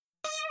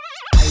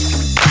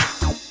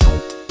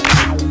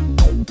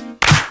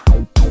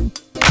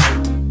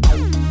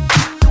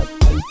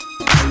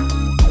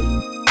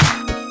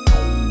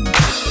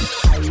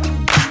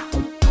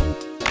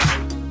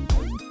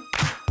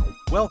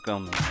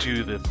welcome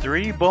to the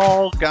Three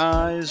Bald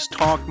Guys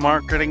Talk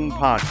Marketing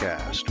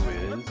Podcast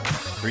with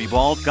Three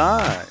Bald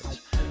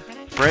Guys.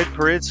 Fred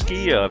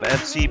Paritsky of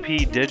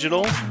FCP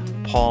Digital,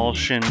 Paul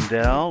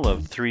Schindel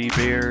of Three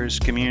Bears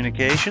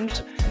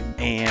Communications,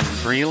 and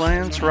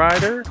freelance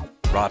writer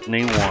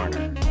Rodney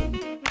Warner.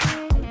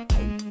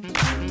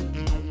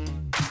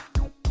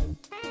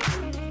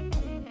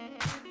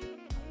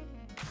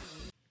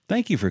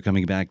 Thank you for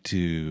coming back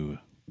to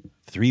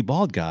Three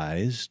Bald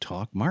Guys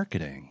Talk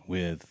Marketing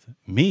with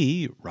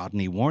me,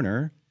 Rodney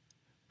Warner,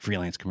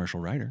 freelance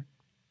commercial writer.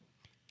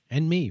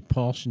 And me,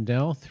 Paul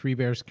Schindel, Three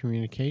Bears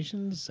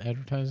Communications,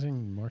 advertising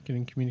and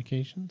marketing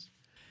communications.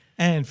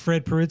 And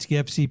Fred Paritsky,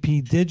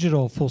 FCP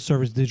Digital,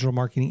 full-service digital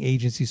marketing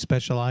agency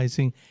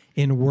specializing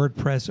in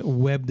WordPress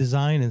web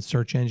design and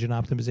search engine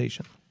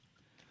optimization.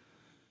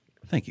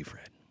 Thank you,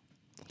 Fred.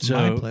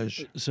 My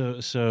pleasure.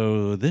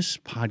 So this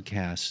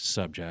podcast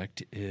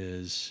subject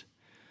is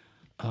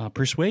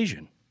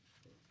persuasion,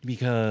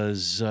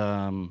 because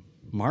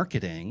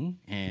marketing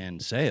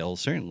and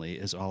sales certainly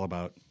is all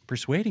about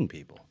persuading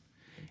people.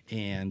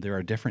 And there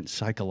are different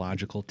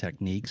psychological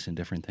techniques and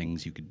different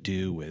things you could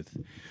do with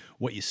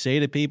what you say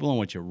to people and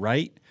what you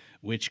write,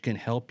 which can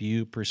help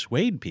you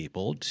persuade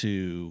people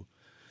to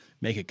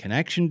make a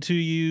connection to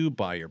you,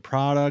 buy your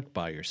product,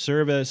 buy your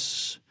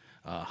service,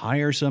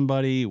 hire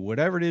somebody,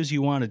 whatever it is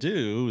you want to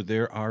do.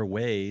 There are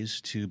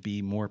ways to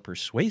be more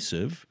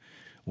persuasive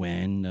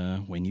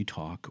when you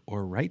talk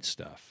or write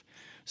stuff.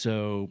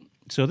 So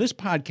this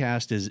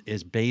podcast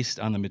is based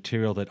on the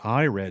material that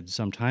I read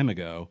some time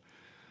ago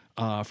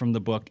from the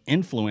book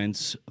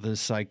Influence, The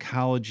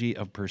Psychology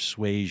of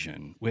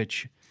Persuasion,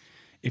 which,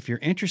 if you're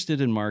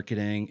interested in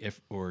marketing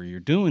or you're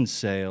doing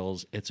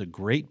sales, it's a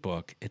great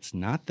book. It's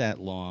not that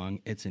long.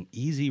 It's an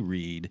easy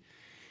read.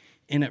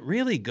 And it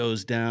really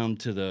goes down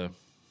to the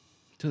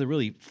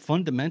really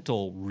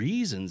fundamental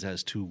reasons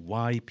as to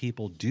why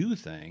people do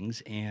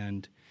things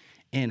and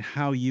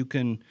how you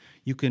can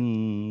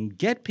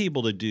get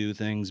people to do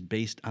things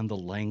based on the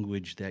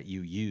language that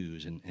you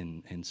use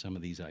and some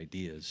of these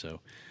ideas.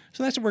 So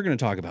that's what we're going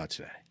to talk about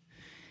today.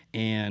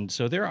 And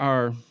so there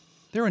are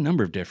a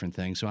number of different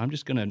things. So I'm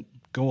just going to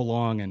go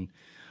along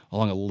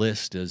a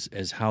list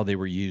as how they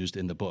were used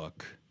in the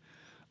book,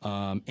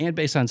 and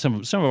based on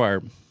some of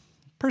our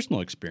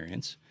personal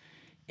experience.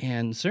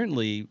 And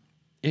certainly,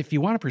 if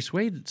you want to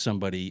persuade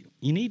somebody,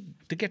 you need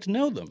to get to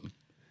know them.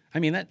 I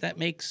mean, that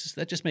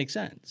just makes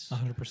sense.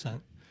 100%.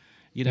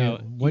 You know,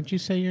 what'd you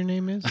say your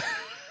name is?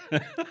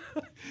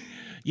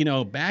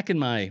 Back in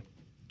my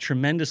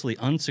tremendously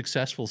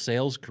unsuccessful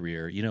sales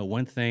career,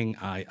 one thing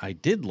I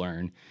did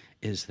learn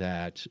is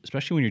that,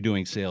 especially when you're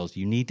doing sales,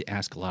 you need to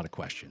ask a lot of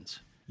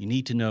questions. You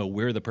need to know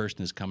where the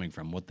person is coming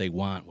from, what they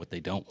want, what they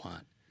don't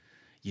want.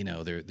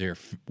 They're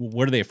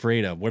what are they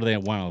afraid of? What do they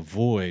want to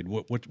avoid?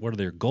 What are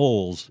their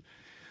goals?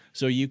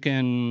 So you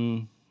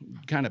can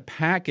kind of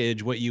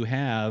package what you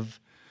have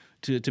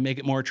to make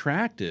it more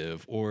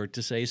attractive, or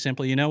to say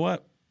simply, you know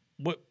what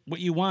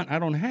you want, I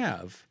don't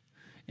have.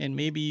 And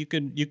maybe you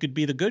could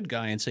be the good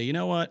guy and say, you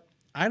know what,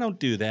 I don't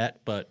do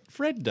that, but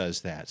Fred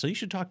does that. So you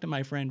should talk to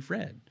my friend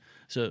Fred.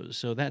 So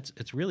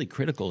it's really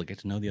critical to get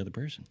to know the other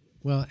person.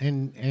 Well,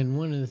 and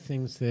one of the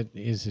things that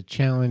is a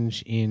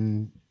challenge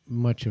in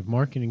much of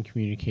marketing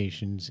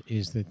communications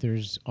is that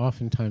there's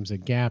oftentimes a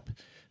gap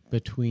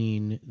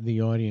between the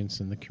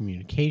audience and the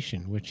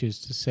communication, which is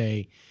to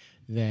say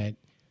that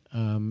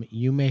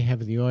you may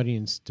have the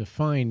audience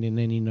defined in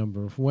any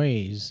number of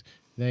ways.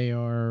 They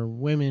are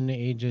women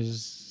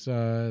ages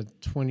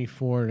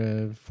 24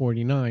 to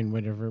 49,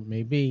 whatever it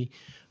may be,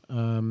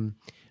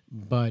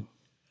 but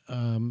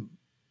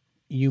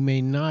you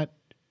may not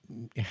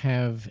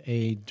have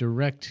a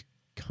direct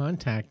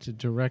contact, a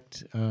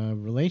direct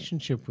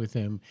relationship with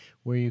them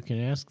where you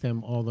can ask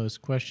them all those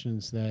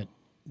questions that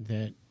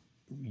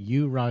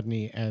you,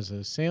 Rodney, as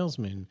a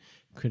salesman,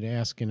 could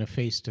ask in a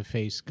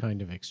face-to-face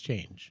kind of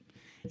exchange.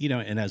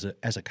 And as a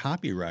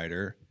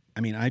copywriter,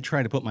 I mean, I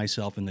try to put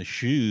myself in the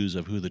shoes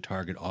of who the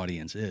target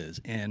audience is,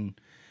 and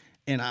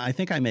I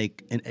think I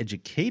make an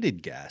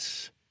educated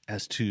guess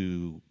as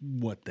to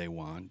what they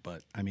want.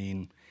 But I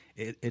mean,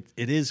 it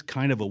is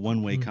kind of a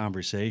one-way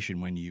conversation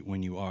when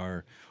you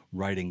are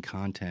writing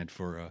content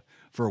for a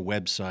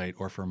website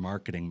or for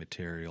marketing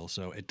material.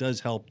 So it does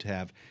help to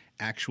have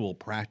actual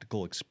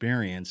practical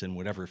experience in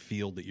whatever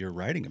field that you're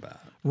writing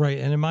about. Right.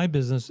 And in my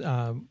business,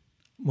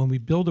 when we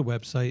build a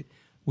website,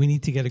 we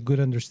need to get a good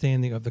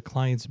understanding of the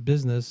client's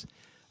business.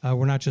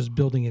 We're not just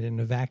building it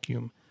in a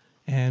vacuum.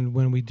 And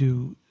when we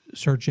do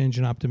search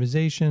engine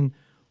optimization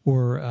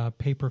or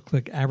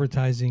pay-per-click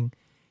advertising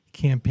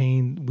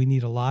campaign, we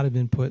need a lot of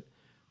input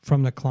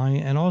from the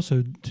client, and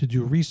also to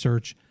do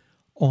research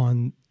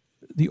on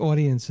the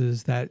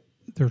audiences that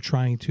they're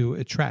trying to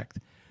attract.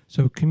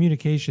 So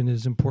communication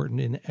is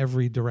important in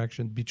every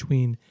direction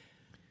between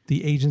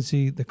the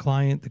agency, the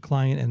client,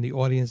 and the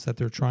audience that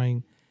they're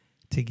trying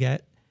to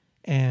get.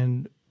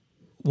 And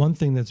one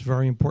thing that's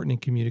very important in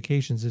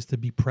communications is to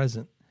be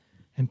present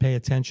and pay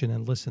attention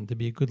and listen. To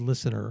be a good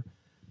listener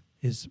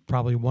is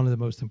probably one of the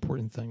most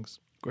important things.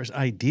 Of course,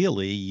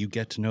 ideally, you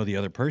get to know the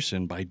other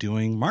person by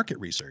doing market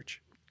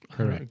research,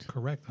 Correct.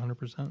 Correct,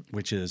 100%.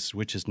 which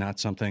is not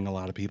something a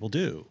lot of people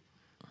do,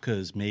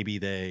 because maybe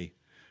they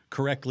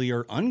correctly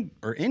or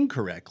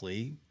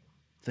incorrectly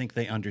think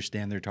they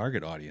understand their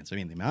target audience. I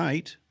mean, they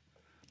might,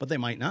 but they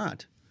might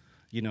not.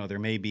 You know, there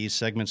may be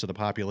segments of the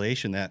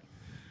population that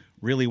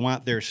really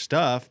want their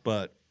stuff,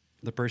 but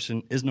the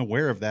person isn't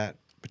aware of that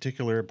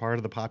particular part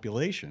of the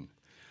population.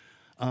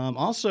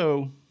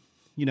 Also,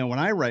 you know, when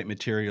I write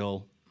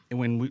material,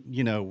 and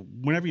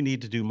whenever you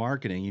need to do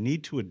marketing, you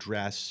need to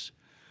address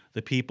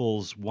the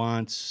people's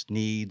wants,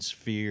 needs,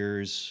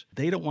 fears.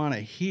 They don't want to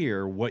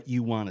hear what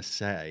you want to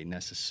say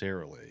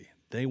necessarily.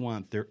 They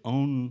want their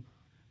own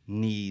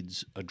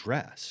needs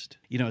addressed.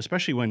 You know,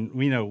 especially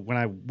when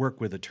I work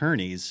with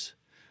attorneys,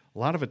 a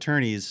lot of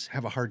attorneys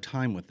have a hard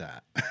time with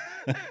that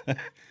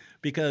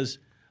because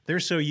they're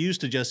so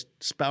used to just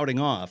spouting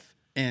off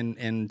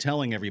and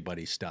telling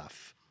everybody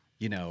stuff,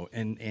 you know,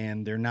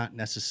 and they're not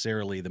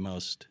necessarily the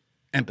most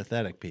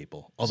empathetic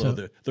people,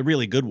 although the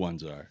really good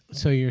ones are.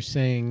 So you're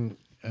saying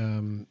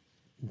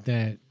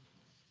that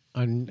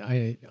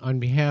on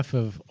behalf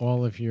of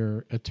all of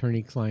your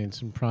attorney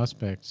clients and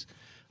prospects,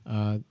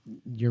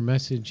 your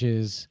message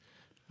is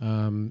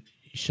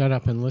shut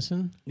up and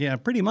listen? Yeah,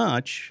 pretty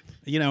much.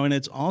 You know, and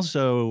it's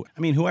also,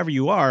 I mean, whoever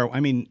you are, I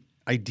mean,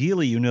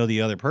 ideally you know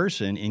the other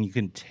person and you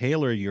can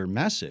tailor your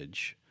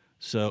message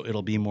so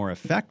it'll be more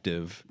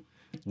effective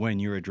when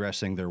you're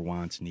addressing their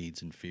wants,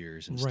 needs, and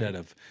fears instead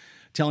of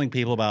telling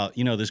people about,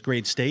 you know, this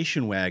great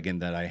station wagon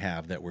that I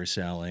have that we're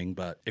selling.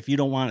 But if you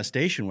don't want a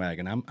station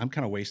wagon, I'm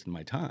kind of wasting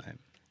my time.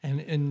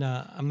 And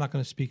I'm not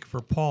going to speak for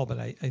Paul, but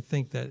I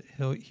think that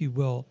he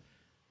will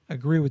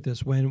agree with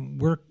this. When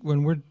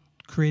we're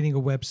creating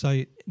a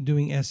website,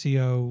 doing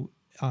SEO,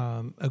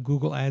 a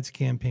Google Ads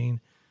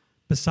campaign,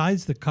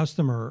 besides the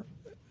customer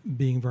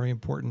being very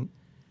important,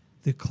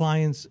 the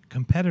client's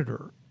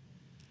competitor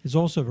is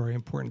also very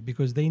important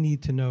because they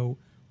need to know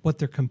what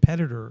their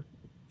competitor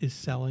is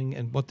selling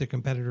and what their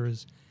competitor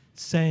is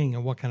saying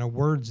and what kind of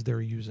words they're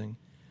using.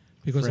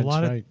 Because Fred's a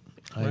lot right.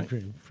 I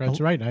agree.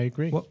 Fred's right. I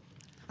agree. Well,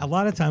 a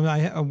lot of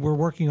times we're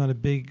working on a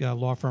big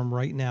law firm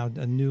right now,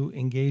 a new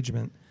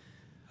engagement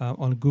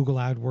on a Google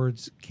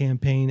AdWords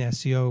campaign,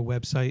 SEO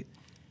website,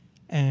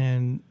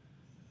 and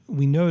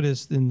we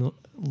noticed in the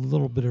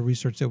little bit of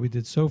research that we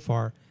did so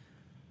far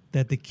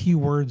that the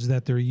keywords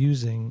that they're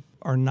using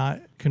are not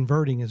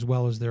converting as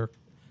well as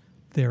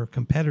their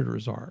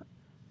competitors are.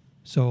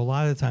 So a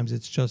lot of the times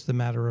it's just a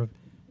matter of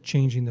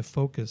changing the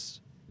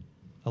focus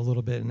a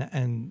little bit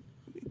and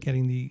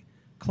getting the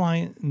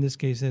client, in this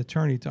case the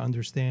attorney, to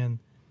understand,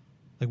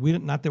 like,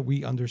 not that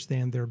we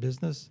understand their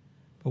business,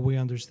 but we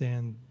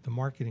understand the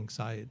marketing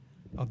side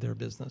of their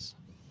business.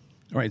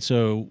 All right,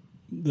 so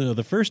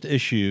the first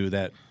issue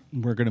that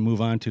we're going to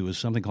move on to is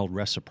something called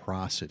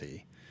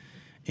reciprocity.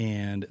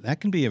 And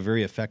that can be a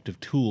very effective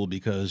tool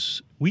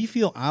because we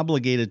feel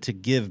obligated to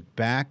give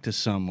back to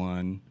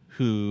someone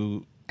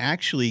who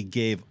actually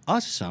gave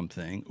us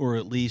something, or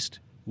at least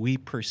we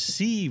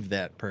perceive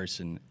that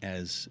person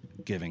as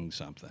giving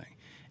something.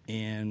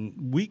 And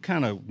we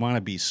kind of want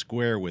to be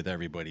square with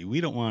everybody. We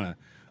don't want to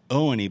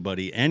owe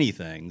anybody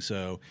anything.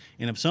 So,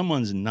 and if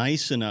someone's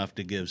nice enough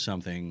to give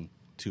something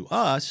to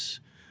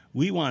us,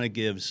 we want to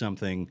give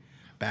something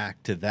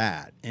back to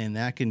that. And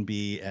that can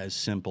be as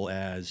simple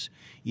as,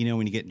 you know,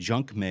 when you get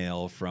junk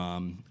mail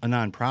from a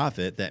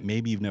nonprofit that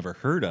maybe you've never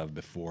heard of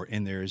before,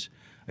 and there's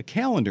a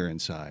calendar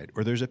inside,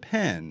 or there's a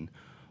pen,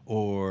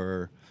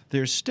 or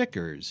there's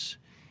stickers.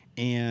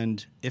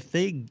 And if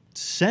they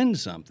send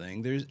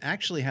something, there's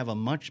actually have a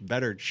much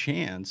better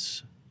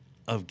chance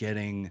of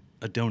getting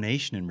a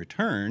donation in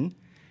return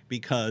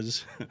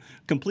because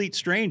complete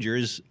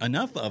strangers,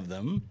 enough of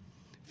them,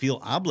 feel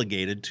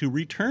obligated to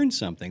return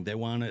something. They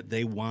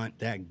want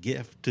that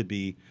gift to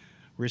be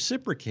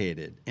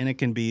reciprocated. And it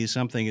can be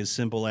something as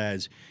simple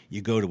as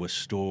you go to a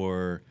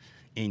store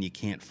and you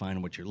can't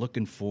find what you're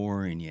looking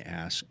for, and you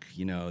ask,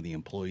 you know, the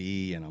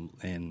employee,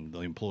 and the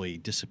employee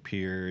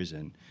disappears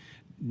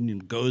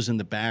and goes in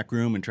the back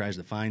room and tries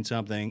to find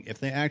something. If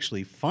they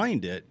actually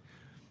find it,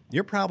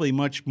 you're probably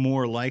much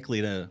more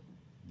likely to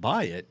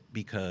buy it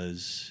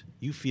because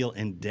you feel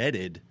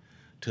indebted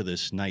to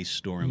this nice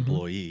store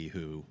employee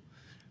who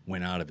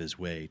went out of his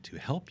way to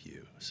help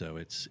you. So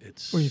it's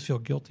or you feel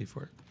guilty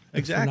for it.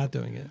 Exactly. For not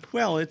doing it.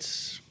 Well,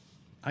 it's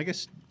I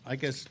guess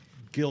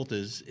guilt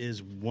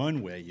is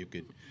one way you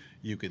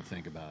could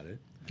think about it.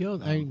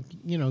 Guilt,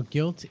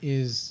 guilt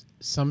is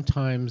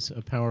sometimes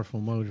a powerful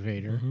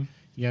motivator. Mm-hmm.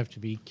 You have to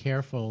be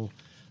careful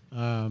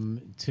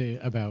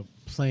about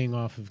playing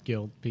off of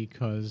guilt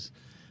because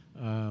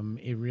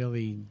it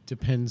really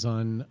depends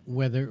on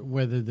whether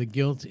the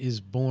guilt is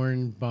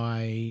borne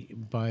by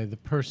the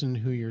person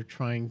who you're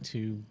trying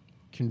to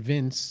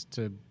convince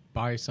to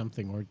buy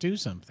something or do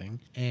something,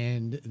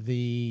 and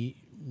the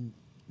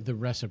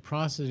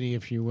reciprocity,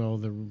 if you will,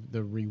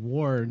 the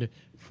reward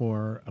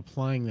for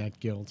applying that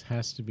guilt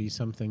has to be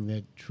something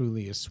that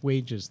truly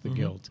assuages the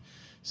guilt.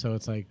 So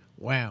it's like,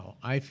 wow,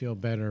 I feel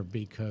better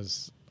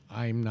because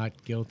I'm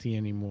not guilty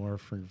anymore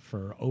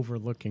for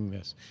overlooking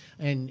this.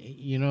 And,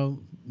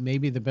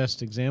 maybe the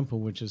best example,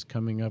 which is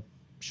coming up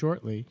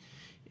shortly,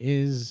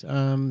 is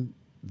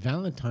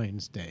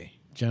Valentine's Day.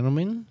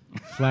 Gentlemen,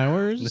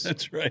 flowers,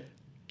 That's right.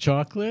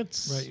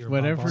 chocolates, Right, you're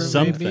whatever it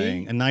bombarded. may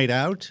Something. be, A night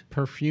out.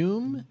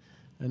 perfume,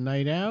 a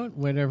night out,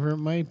 whatever it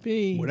might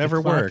be. Whatever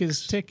the clock works.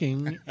 is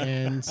ticking,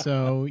 and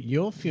so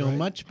you'll feel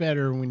much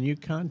better when you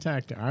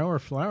contact our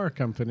flower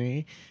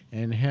company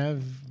and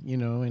have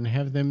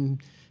them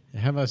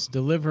have us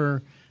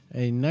deliver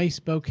a nice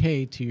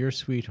bouquet to your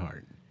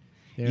sweetheart.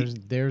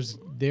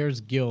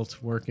 There's guilt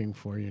working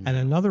for you now. And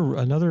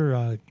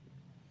another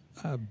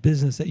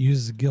business that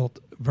uses guilt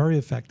very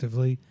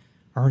effectively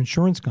are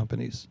insurance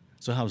companies.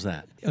 So how's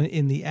that?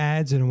 In the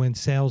ads and when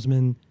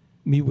salesmen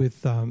meet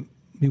with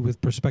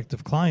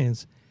prospective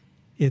clients,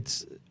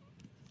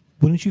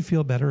 wouldn't you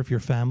feel better if your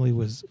family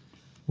was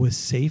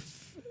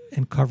safe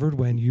and covered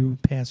when you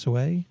pass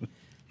away?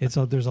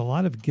 There's a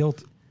lot of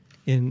guilt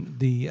in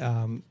the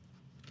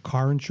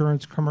car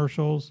insurance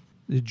commercials,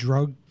 the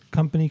drug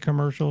company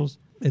commercials.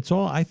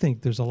 I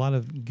think there's a lot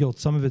of guilt.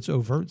 Some of it's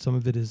overt, some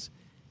of it is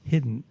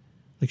hidden.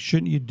 Like,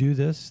 shouldn't you do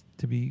this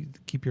to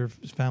keep your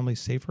family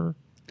safer?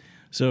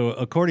 So,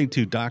 according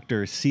to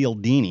Dr.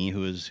 Cialdini,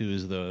 who is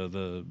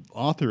the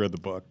author of the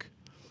book,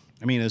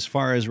 I mean, as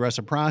far as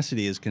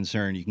reciprocity is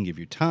concerned, you can give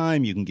your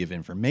time, you can give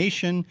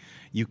information,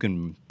 you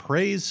can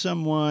praise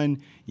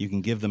someone, you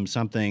can give them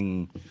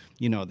something,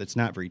 that's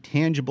not very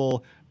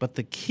tangible. But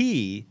the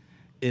key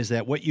is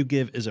that what you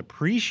give is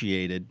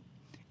appreciated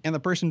and the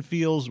person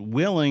feels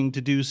willing to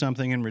do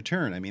something in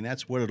return. I mean,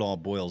 that's what it all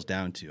boils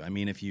down to. I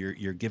mean, if you're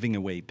giving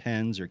away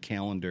pens or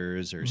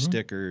calendars or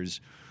stickers,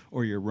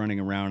 or you're running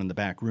around in the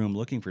back room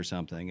looking for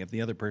something, if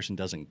the other person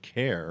doesn't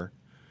care,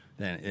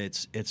 then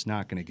it's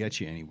not going to get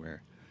you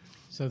anywhere.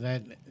 So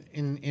that,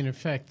 in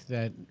effect,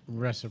 that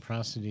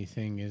reciprocity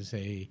thing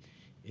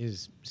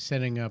is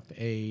setting up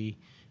a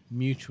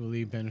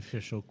mutually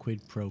beneficial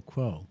quid pro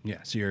quo.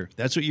 Yeah, so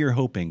that's what you're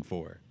hoping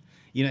for.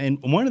 And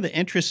one of the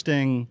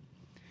interesting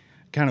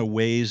kind of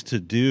ways to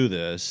do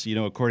this,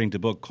 according to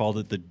book, called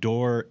it the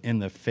door in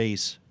the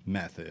face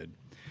method.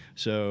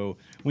 So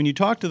when you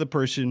talk to the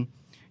person,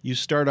 you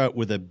start out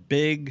with a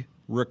big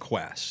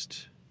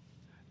request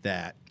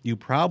that you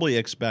probably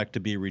expect to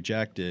be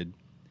rejected.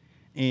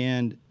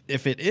 And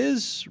if it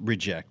is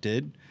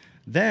rejected,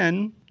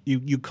 then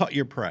you cut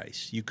your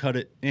price. You cut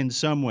it in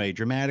some way,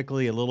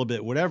 dramatically, a little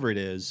bit, whatever it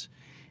is.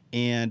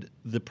 And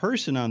the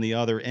person on the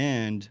other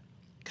end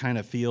kind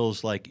of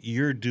feels like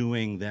you're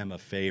doing them a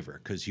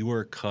favor because you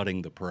are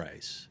cutting the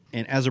price.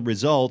 And as a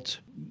result,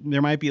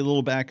 there might be a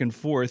little back and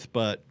forth,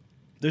 but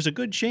there's a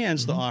good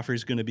chance the offer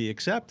is going to be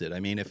accepted. I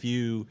mean, if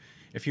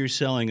you're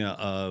selling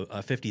a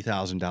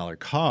 $50,000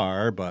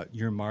 car, but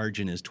your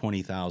margin is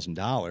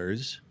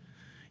 $20,000,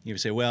 you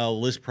say,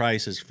 well, list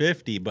price is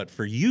 $50,000, but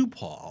for you,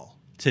 Paul,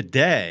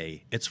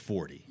 today it's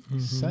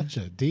 $40,000. Such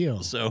a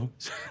deal. So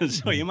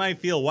you might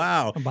feel,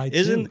 wow, Buy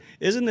isn't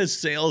two. this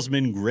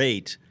salesman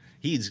great?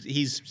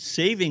 He's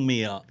saving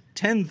me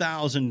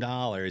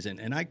 $10,000,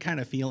 and I kind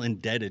of feel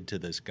indebted to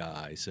this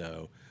guy.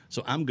 So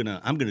I'm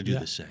gonna do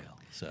the sale.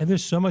 So. And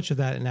there's so much of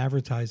that in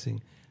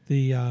advertising.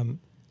 The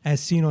as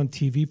seen on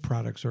TV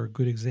products are a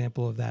good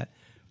example of that,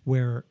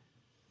 where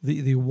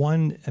the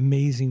one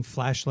amazing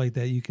flashlight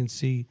that you can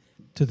see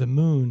to the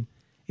moon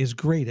is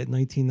great at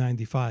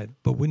 $19.95,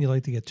 but wouldn't you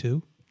like to get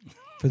two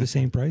for the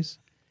same price?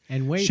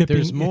 And wait, Shipping-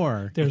 there's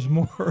more. There's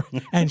more,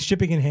 and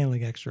shipping and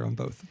handling extra on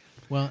both.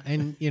 Well,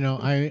 and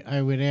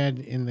I would add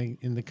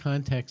in the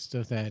context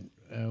of that,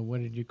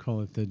 what did you call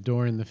it? The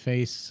door in the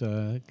face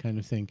kind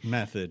of thing.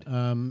 Method.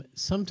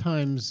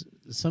 Sometimes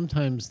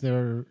there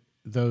are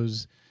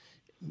those,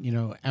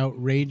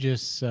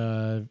 outrageous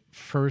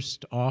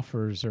first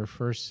offers or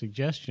first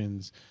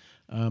suggestions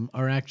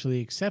are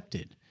actually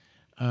accepted,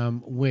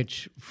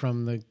 which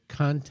from the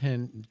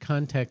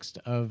context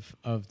of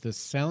the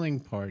selling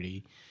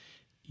party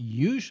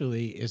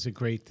usually is a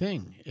great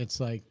thing.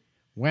 It's like,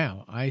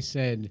 wow, I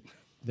said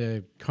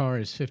the car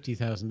is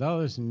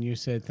 $50,000 and you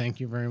said, thank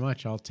you very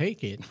much, I'll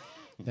take it.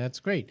 That's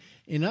great.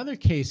 In other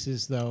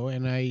cases, though,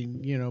 and I,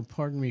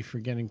 pardon me for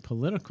getting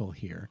political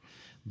here,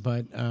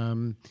 but,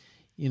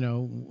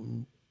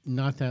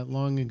 not that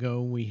long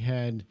ago we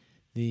had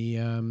the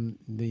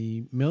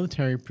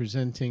military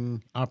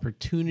presenting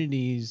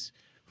opportunities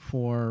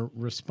for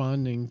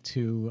responding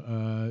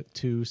to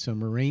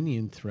some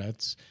Iranian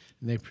threats.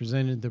 And they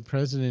presented the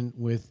president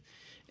with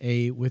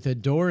a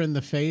door in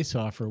the face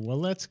offer. Well,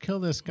 let's kill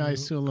this guy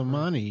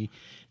Soleimani.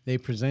 They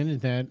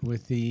presented that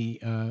with the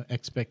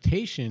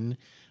expectation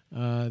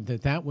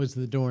that was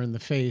the door in the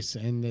face,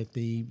 and that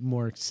the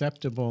more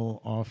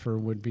acceptable offer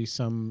would be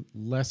some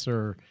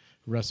lesser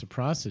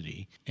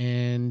reciprocity.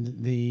 And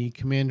the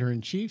commander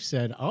in chief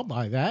said, "I'll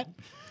buy that."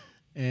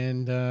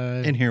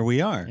 And here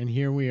we are. And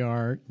here we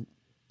are,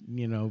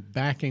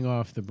 backing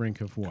off the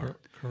brink of war.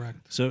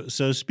 Correct.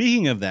 So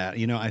speaking of that,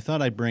 I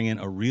thought I'd bring in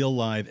a real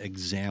live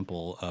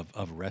example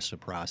of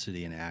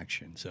reciprocity in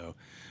action.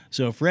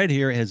 So Fred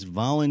here has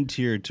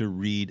volunteered to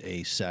read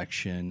a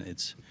section.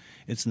 It's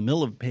It's the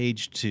middle of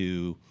page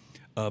 2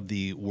 of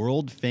the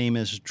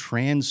world-famous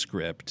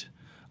transcript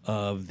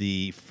of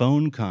the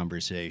phone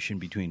conversation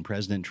between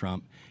President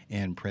Trump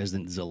and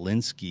President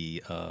Zelensky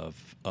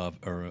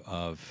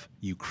of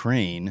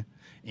Ukraine,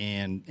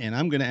 and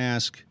I'm going to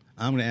ask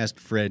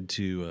Fred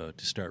to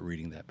start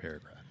reading that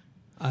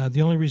paragraph.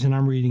 The only reason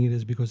I'm reading it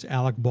is because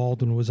Alec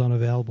Baldwin was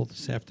unavailable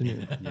this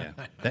afternoon. Yeah,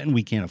 that and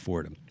we can't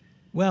afford him.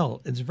 Well,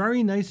 it's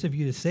very nice of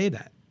you to say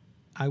that.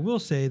 I will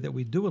say that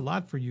we do a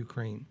lot for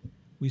Ukraine.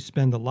 We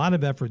spend a lot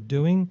of effort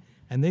doing,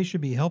 and they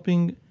should be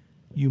helping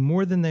you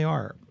more than they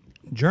are.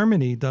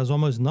 Germany does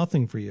almost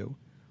nothing for you.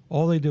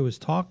 All they do is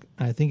talk,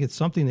 and I think it's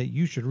something that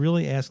you should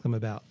really ask them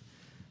about.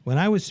 When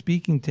I was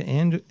speaking to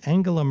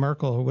Angela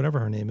Merkel, or whatever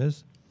her name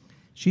is,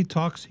 she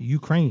talks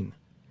Ukraine,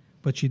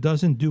 but she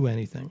doesn't do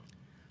anything.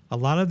 A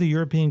lot of the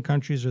European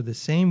countries are the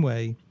same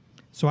way,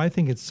 so I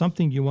think it's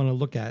something you want to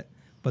look at.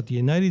 But the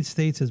United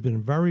States has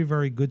been very,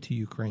 very good to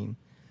Ukraine.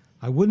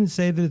 I wouldn't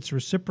say that it's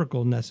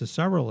reciprocal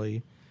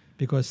necessarily,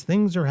 because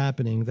things are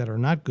happening that are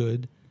not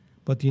good,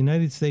 but the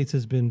United States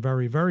has been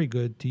very, very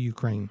good to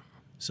Ukraine.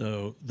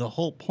 So the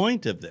whole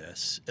point of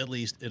this, at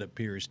least it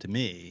appears to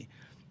me,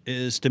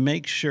 is to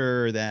make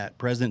sure that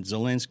President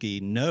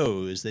Zelensky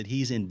knows that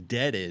he's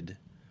indebted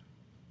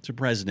to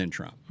President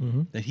Trump,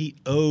 that he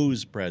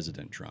owes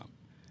President Trump.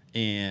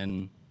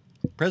 And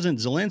President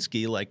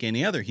Zelensky, like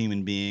any other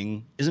human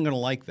being, isn't going to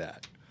like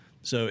that.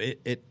 So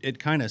it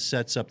kind of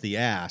sets up the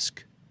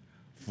ask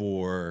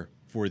for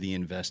the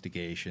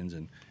investigations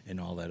and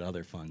all that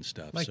other fun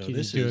stuff. I'd like so you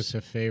to do us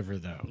a favor,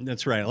 though.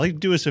 That's right. I'd like to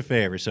do us a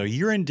favor. So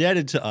you're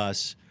indebted to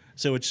us,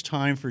 so it's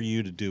time for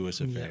you to do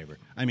us a favor.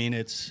 I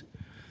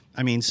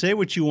mean, say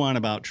what you want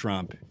about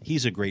Trump.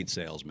 He's a great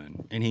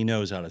salesman, and he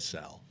knows how to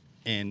sell.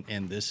 And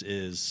this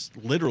is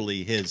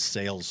literally his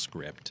sales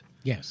script.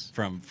 Yes.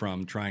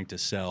 From trying to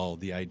sell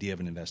the idea of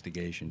an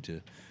investigation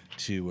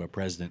to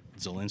President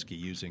Zelensky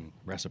using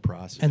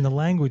reciprocity. And the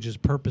language is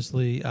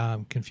purposely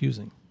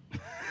confusing.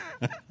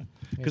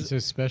 It's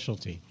his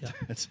specialty. Yeah.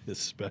 That's his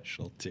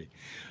specialty.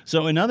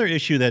 So another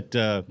issue that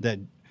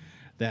the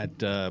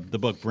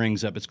book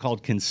brings up, it's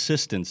called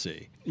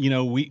consistency. You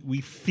know,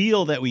 we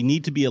feel that we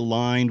need to be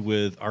aligned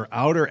with our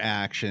outer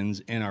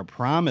actions and our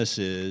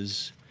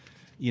promises,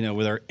 you know,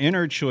 with our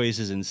inner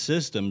choices and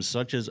systems,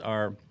 such as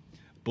our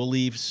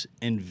beliefs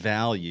and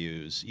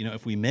values. You know,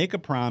 if we make a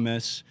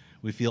promise,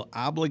 we feel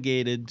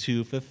obligated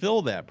to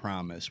fulfill that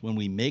promise. When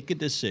we make a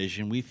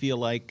decision, we feel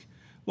like,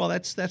 well,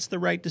 that's the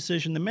right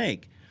decision to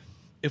make.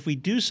 If we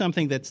do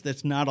something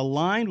that's not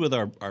aligned with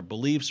our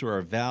beliefs or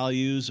our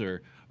values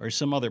or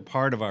some other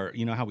part of our,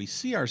 you know, how we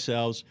see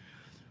ourselves,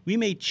 we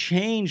may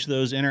change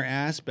those inner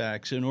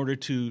aspects in order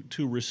to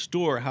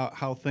restore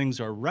how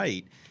things are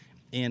right.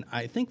 And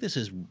I think this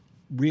is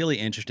really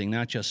interesting,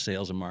 not just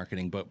sales and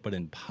marketing, but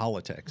in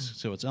politics.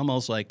 So it's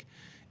almost like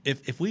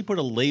if we put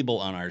a label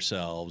on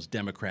ourselves,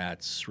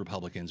 Democrats,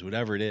 Republicans,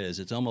 whatever it is,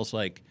 it's almost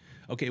like,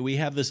 okay, we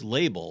have this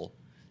label,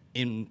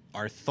 and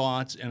our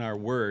thoughts and our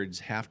words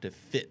have to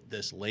fit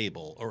this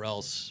label, or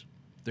else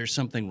there's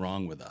something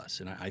wrong with us.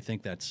 And I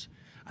think that's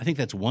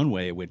one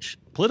way in which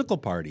political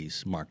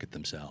parties market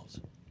themselves.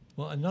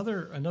 Well,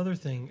 another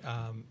thing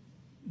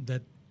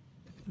that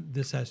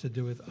this has to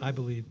do with, I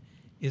believe,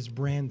 is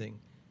branding.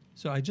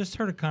 So I just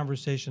heard a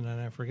conversation,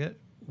 and I forget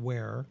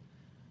where,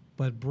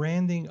 but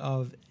branding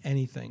of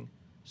anything.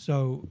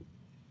 So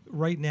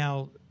right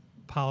now,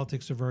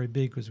 politics are very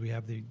big because we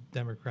have the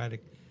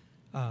Democratic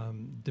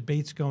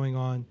debates going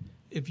on.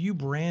 If you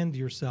brand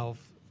yourself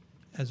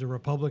as a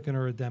Republican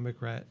or a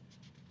Democrat,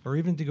 or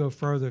even to go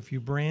further, if you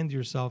brand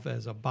yourself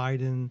as a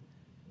Biden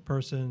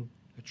person,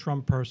 a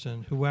Trump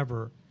person,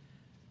 whoever,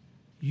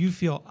 you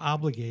feel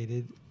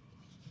obligated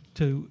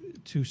to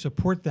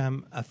support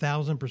them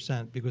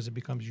 1,000% because it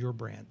becomes your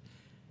brand.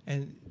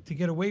 And to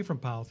get away from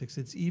politics,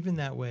 it's even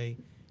that way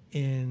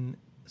in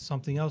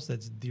something else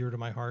that's dear to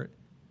my heart,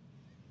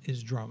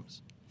 is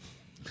drums.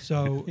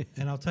 So,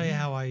 and I'll tell you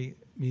how I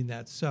mean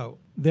that. So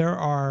there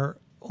are,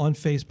 on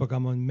Facebook,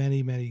 I'm on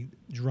many, many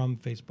drum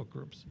Facebook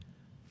groups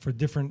for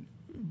different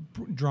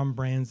drum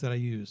brands that I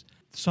use.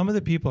 Some of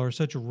the people are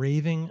such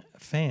raving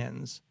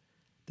fans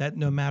that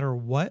no matter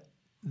what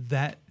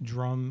that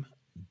drum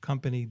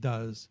company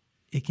does,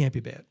 it can't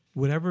be bad.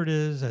 Whatever it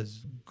is,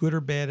 as good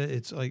or bad,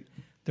 it's like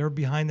they're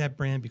behind that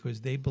brand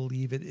because they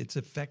believe it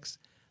affects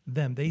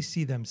them. They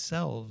see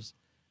themselves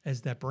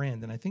as that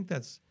brand. And I think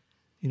that's,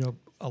 you know,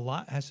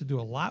 has to do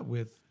a lot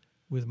with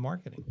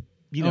marketing.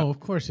 You know, of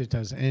course it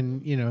does.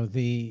 And you know,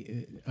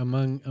 the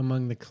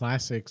among the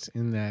classics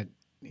in that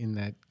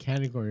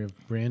category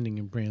of branding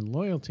and brand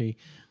loyalty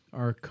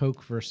are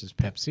Coke versus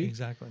Pepsi.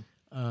 Exactly.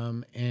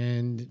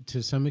 And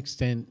to some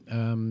extent,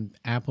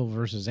 Apple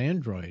versus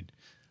Android.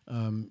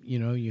 You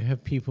know, you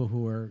have people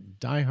who are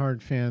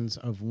diehard fans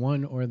of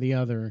one or the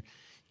other.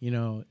 You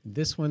know,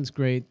 this one's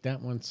great,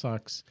 that one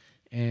sucks,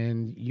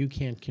 and you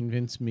can't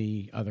convince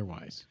me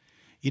otherwise.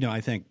 You know,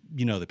 I think,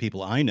 you know, the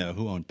people I know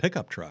who own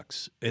pickup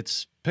trucks,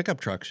 pickup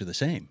trucks are the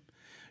same.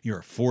 You're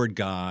a Ford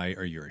guy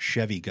or you're a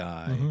Chevy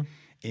guy,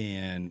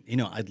 And,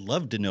 I'd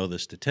love to know the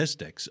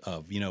statistics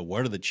of,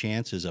 what are the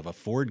chances of a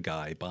Ford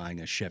guy buying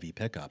a Chevy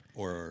pickup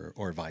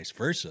or vice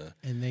versa.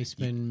 And they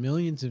spend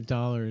millions of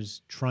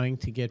dollars trying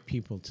to get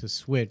people to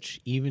switch,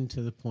 even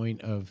to the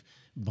point of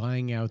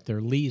buying out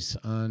their lease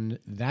on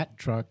that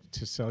truck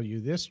to sell you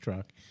this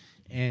truck.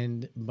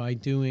 And by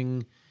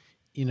doing,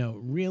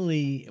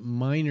 really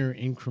minor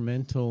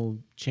incremental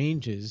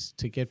changes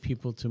to get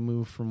people to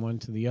move from one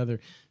to the other.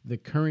 The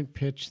current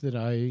pitch that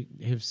I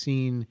have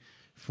seen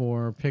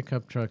for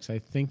pickup trucks, I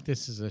think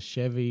this is a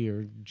Chevy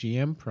or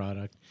GM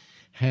product,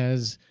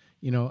 has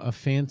a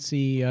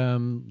fancy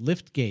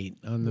lift gate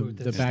on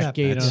the back step.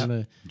 gate That's on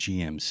the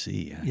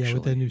GMC, actually. Yeah,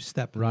 with the new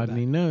step. in the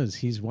Rodney back. knows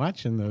he's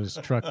watching those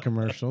truck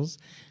commercials.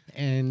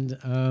 And,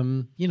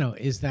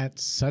 is that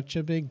such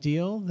a big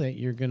deal that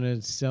you're going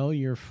to sell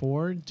your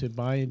Ford to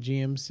buy a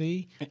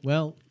GMC?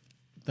 Well,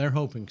 they're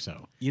hoping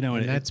so.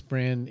 And that's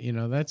brand,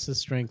 that's the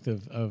strength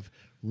of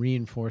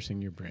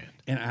reinforcing your brand.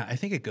 And I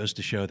think it goes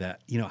to show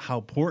that, how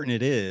important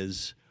it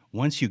is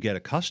once you get a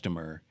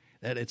customer,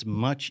 that it's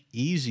much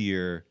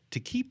easier to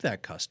keep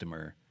that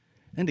customer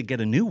than to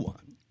get a new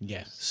one.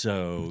 Yes.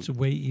 So It's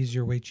way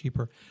easier, way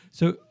cheaper.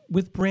 So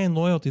with brand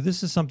loyalty,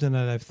 this is something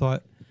that I've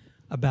thought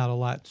about a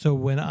lot. So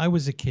when I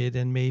was a kid,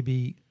 and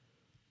maybe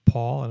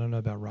Paul, I don't know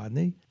about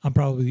Rodney, I'm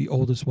probably the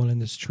oldest one in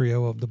this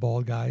trio of the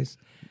bald guys.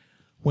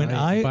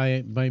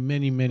 By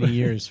many, many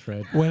years,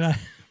 Fred. When I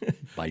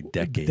by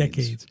decades.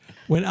 decades.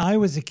 When I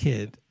was a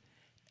kid,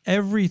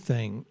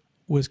 everything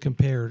was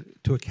compared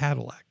to a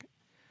Cadillac.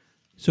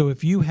 So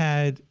if you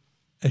had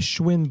a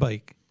Schwinn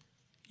bike,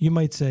 you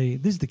might say,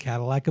 this is the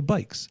Cadillac of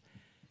bikes.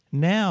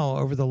 Now,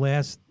 over the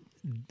last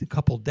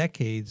couple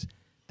decades,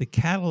 the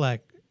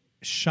Cadillac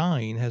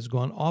shine has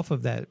gone off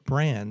of that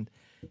brand,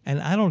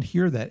 and I don't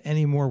hear that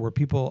anymore where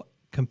people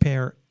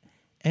compare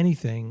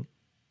anything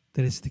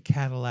that it's the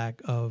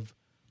Cadillac of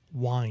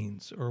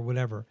wines or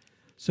whatever.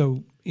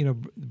 So,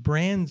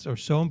 brands are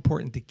so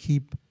important to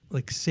keep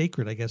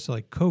sacred, I guess. So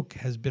like Coke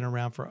has been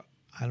around for,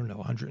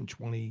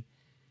 120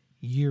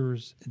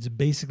 years. It's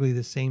basically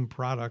the same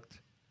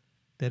product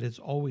that it's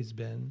always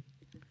been,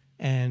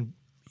 and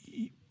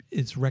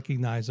it's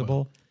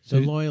recognizable.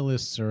 The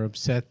loyalists are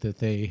upset that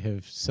they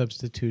have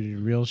substituted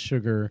real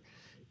sugar,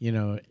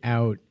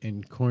 out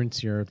and corn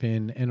syrup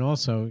in, and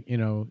also,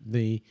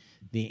 the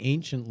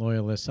ancient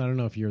loyalists. I don't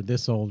know if you're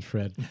this old,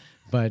 Fred,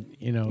 but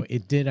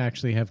it did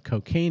actually have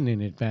cocaine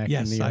in it back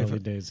in the early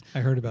days. I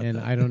heard about and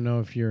that. I don't know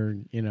if you're,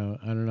 I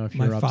don't know if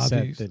My you're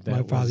upset used, that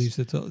my was. father used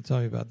to tell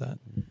me about that.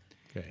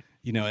 Okay.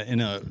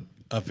 In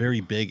a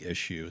very big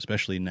issue,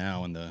 especially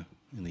now in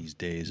these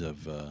days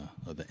of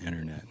the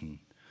internet and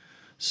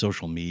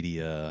social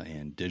media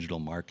and digital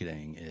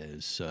marketing,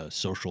 is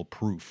social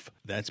proof.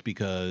 That's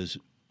because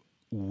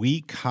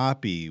we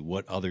copy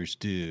what others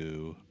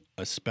do,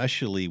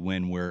 especially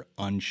when we're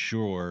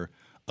unsure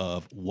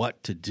of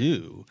what to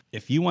do.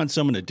 If you want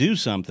someone to do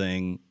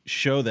something,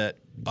 show that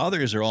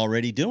others are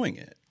already doing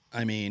it.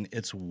 I mean,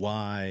 it's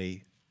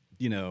why,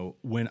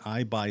 when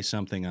I buy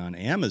something on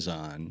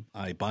Amazon,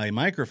 I buy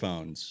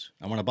microphones.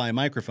 I want to buy a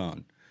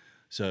microphone.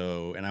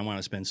 And I want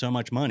to spend so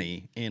much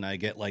money, and I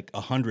get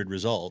 100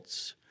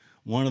 results.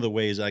 One of the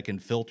ways I can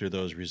filter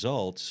those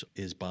results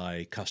is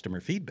by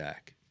customer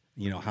feedback.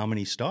 How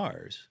many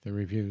stars? The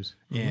reviews.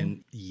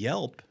 And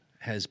Yelp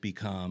has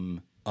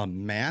become a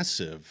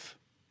massive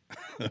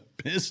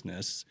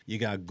business. You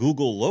got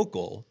Google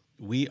Local.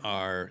 We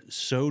are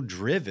so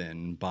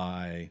driven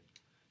by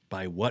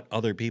what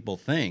other people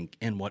think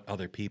and what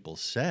other people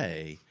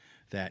say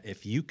that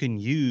if you can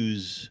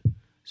use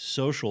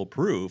social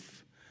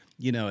proof,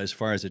 as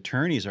far as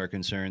attorneys are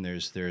concerned,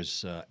 there's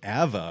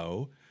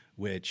Avo,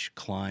 which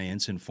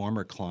clients and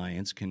former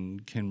clients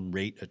can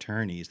rate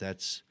attorneys.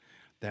 That's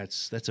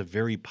a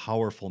very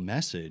powerful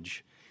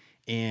message.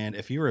 And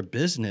if you're a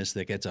business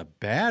that gets a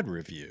bad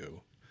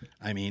review,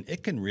 I mean,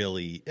 it can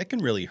really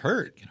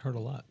hurt. It can hurt a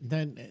lot.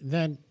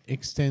 That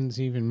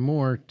extends even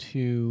more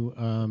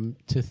to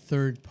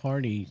third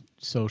party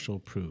social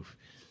proof.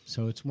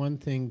 So it's one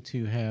thing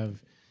to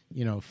have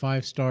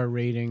 5-star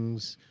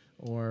ratings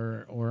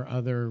or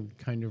other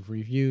kind of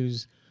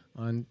reviews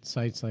on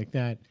sites like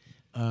that.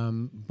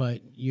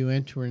 But you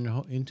enter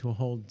into a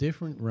whole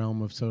different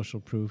realm of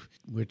social proof,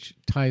 which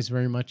ties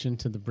very much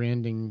into the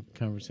branding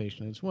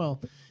conversation as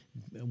well.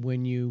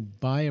 When you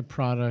buy a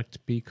product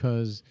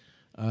because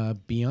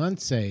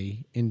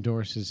Beyonce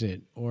endorses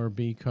it, or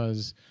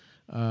because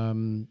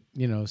some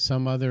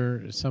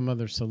other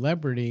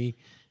celebrity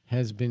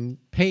has been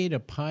paid a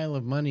pile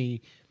of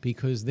money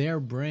because their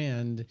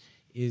brand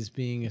is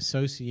being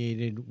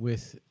associated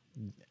with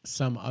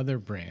some other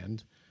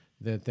brand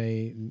that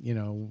they, I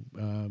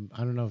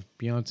don't know if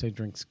Beyonce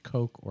drinks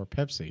Coke or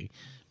Pepsi,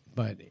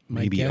 but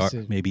my guess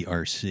is maybe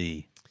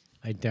RC.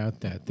 I doubt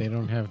that. They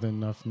don't have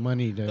enough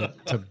money to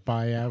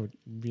buy out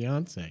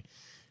Beyonce.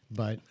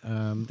 But They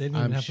didn't even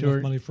I'm have sure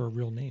enough money for a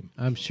real name.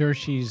 I'm sure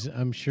she's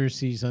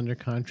under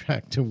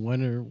contract to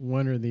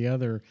one or the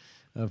other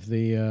of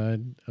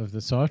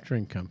the soft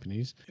drink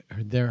companies.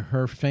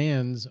 Her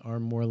fans are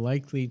more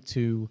likely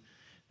to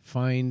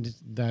find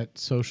that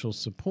social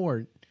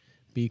support,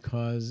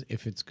 because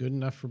if it's good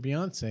enough for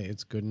Beyonce,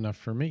 it's good enough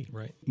for me.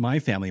 Right. My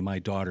family, my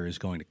daughter is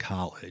going to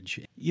college.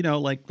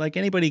 Like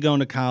anybody going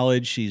to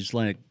college, she's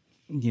like,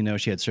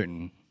 she had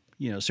certain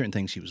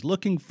things she was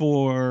looking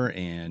for,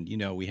 and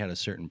we had a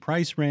certain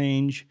price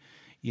range.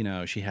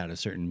 She had a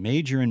certain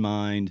major in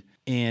mind.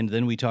 And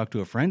then we talked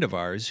to a friend of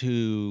ours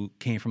who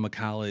came from a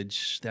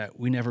college that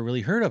we never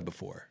really heard of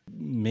before.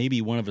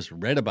 Maybe one of us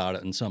read about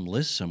it in some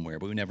list somewhere,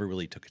 but we never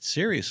really took it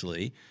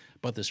seriously.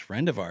 But this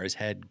friend of ours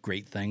had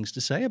great things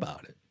to say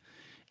about it.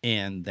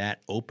 And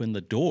that opened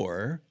the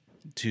door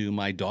to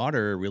my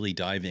daughter really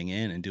diving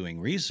in and doing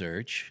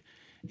research.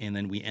 And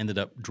then we ended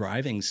up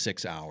driving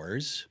 6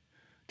 hours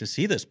to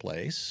see this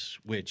place,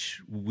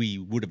 which we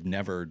would have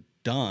never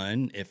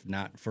done if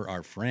not for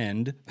our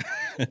friend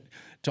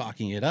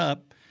talking it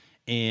up.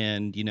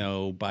 And,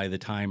 by the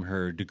time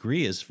her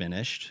degree is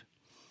finished,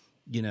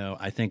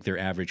 I think their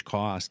average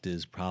cost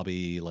is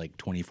probably like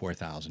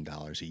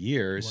 $24,000 a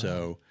year.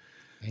 Wow.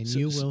 And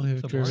you will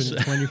have driven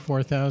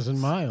 24,000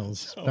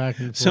 miles back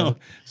and forth.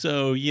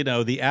 So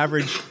the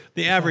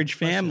average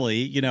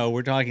family,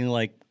 we're talking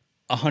like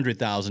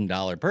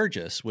 $100,000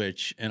 purchase,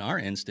 which in our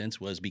instance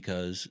was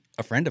because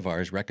a friend of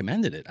ours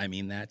recommended it. I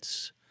mean,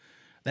 that's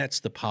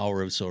the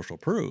power of social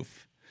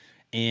proof.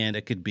 And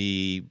it could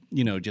be,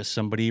 just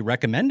somebody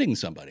recommending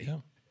somebody. Yeah.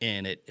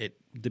 And it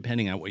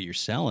depending on what you're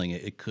selling,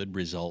 it could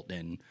result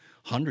in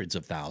hundreds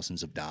of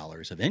thousands of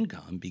dollars of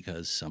income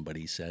because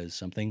somebody says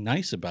something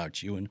nice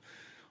about you and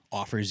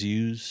offers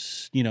you,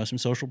 some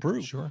social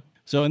proof. Sure.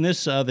 So in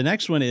this, the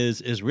next one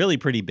is really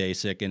pretty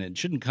basic, and it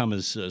shouldn't come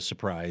as a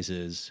surprise.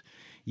 Is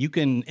you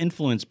can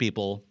influence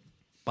people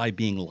by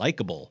being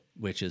likable,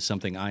 which is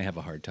something I have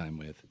a hard time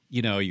with.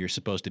 You're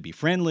supposed to be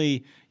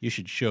friendly. You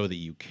should show that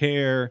you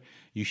care.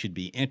 You should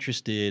be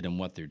interested in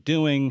what they're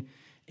doing.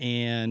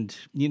 And,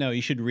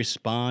 you should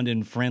respond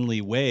in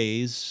friendly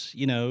ways.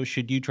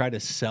 Should you try to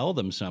sell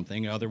them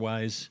something?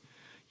 Otherwise,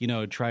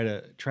 try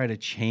to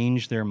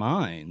change their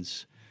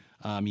minds.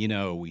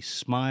 We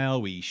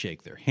smile, we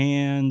shake their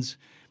hands.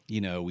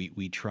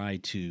 We try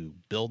to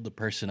build the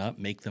person up,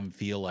 make them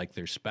feel like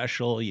they're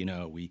special.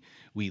 We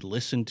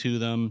listen to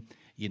them.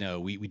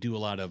 We do a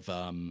lot of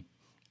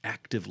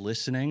active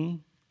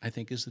listening, I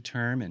think is the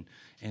term,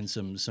 and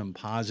some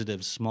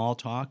positive small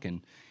talk,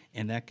 and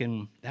that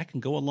can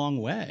go a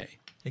long way.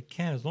 It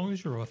can, as long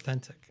as you're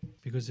authentic,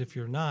 because if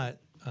you're not,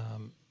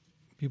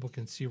 people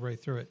can see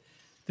right through it.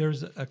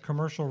 There's a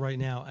commercial right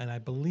now, and I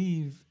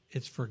believe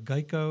it's for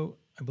Geico.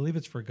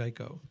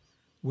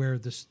 Where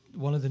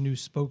one of the new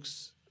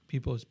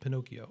spokespeople is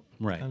Pinocchio.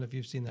 Right. I don't know if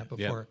you've seen that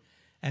before. Yep.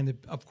 And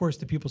of course,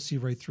 the people see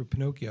right through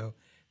Pinocchio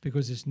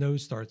because his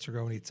nose starts to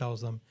grow, and he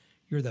tells them,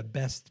 "You're the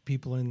best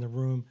people in the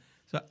room."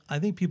 So I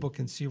think people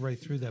can see right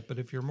through that. But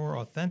if you're more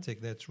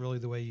authentic, that's really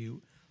the way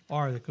you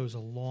are. That goes a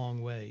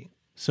long way.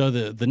 So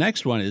the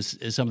next one is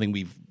something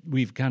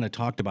we've kind of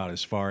talked about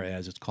as far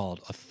as it's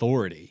called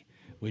authority,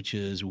 which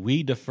is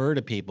we defer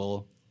to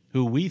people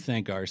who we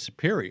think are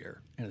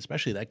superior, and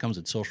especially that comes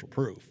with social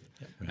proof.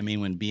 Yep, right. I mean,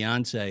 when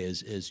Beyonce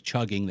is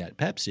chugging that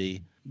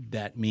Pepsi,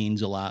 that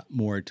means a lot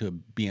more to a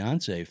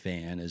Beyonce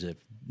fan as if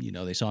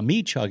they saw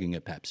me chugging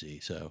a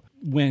Pepsi. So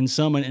when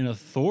someone in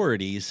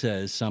authority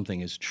says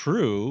something is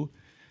true,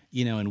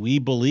 and we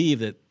believe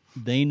that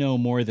they know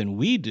more than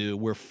we do,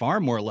 we're far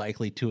more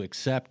likely to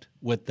accept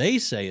what they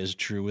say is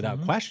true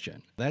without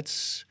question.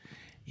 That's,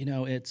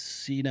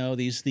 it's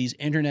these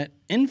internet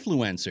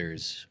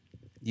influencers,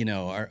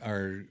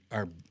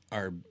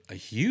 are a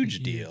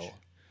huge deal,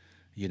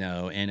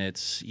 and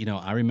it's,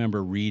 I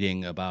remember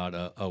reading about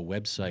a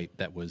website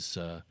that was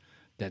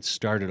that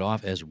started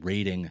off as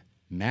rating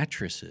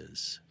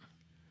mattresses,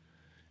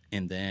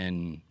 and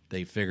then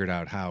they figured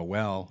out how,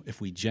 well, if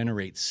we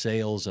generate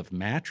sales of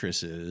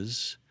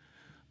mattresses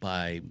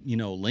by,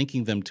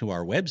 linking them to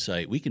our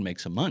website, we can make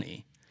some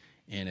money.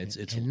 And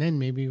and then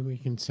maybe we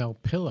can sell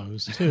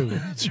pillows too.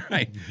 That's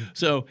right.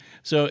 So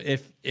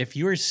if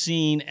you're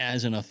seen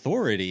as an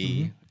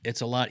authority,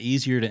 it's a lot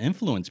easier to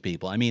influence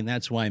people. I mean,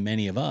 that's why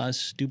many of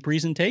us do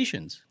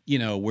presentations.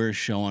 We're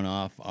showing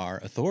off our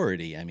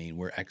authority. I mean,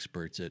 we're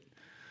experts at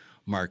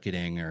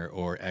marketing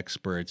or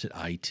experts at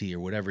IT or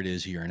whatever it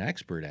is you're an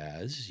expert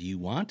as. You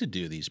want to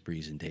do these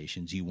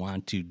presentations. You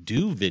want to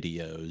do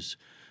videos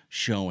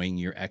showing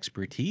your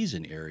expertise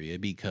in area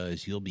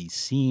because you'll be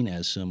seen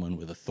as someone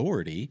with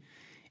authority,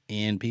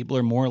 and people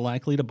are more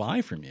likely to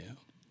buy from you.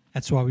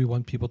 That's why we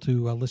want people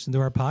to listen to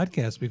our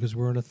podcast, because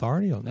we're an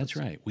authority on this. That's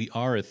right. We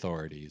are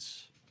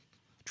authorities.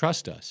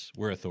 Trust us.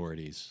 We're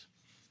authorities,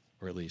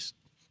 or at least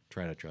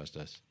try to trust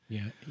us.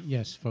 Yeah.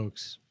 Yes,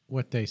 folks.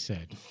 What they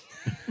said.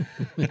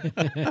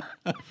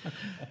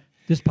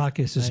 This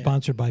podcast is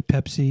sponsored by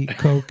Pepsi,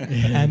 Coke,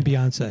 and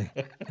Beyonce.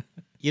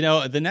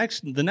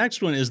 The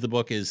next one is the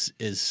book is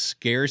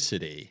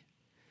Scarcity.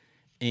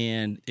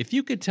 And if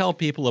you could tell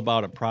people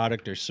about a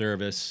product or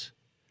service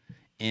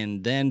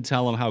and then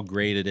tell them how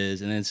great it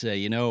is and then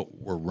say,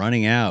 we're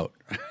running out,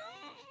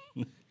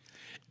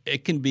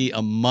 it can be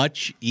a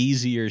much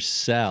easier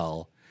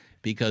sell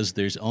because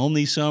there's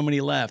only so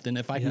many left. And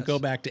if I can Yes. go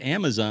back to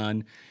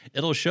Amazon,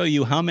 it'll show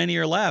you how many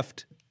are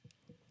left.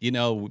 You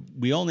know,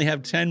 we only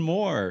have 10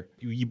 more.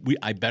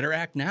 I better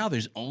act now.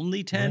 There's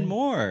only 10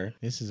 more.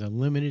 This is a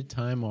limited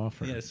time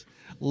offer. Yes,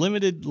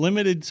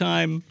 limited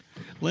time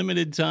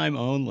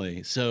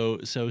only. So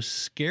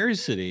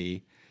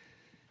scarcity.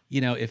 You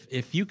know,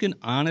 if you can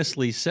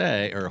honestly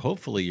say, or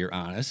hopefully you're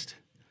honest,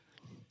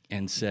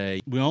 and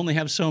say we only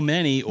have so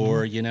many,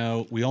 or you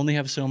know, we only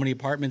have so many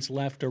apartments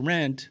left to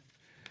rent.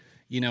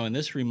 You know, and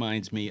this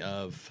reminds me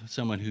of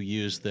someone who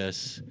used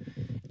this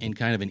in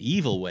kind of an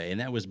evil way, and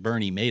that was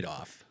Bernie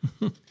Madoff.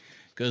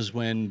 Because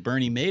when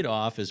Bernie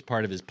Madoff, as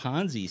part of his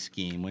Ponzi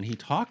scheme, when he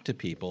talked to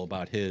people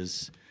about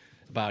his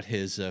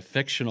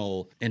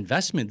fictional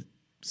investments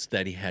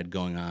that he had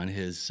going on,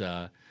 his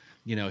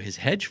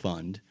hedge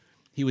fund,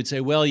 he would say,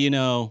 well, you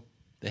know,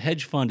 the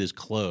hedge fund is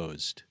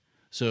closed,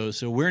 so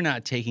we're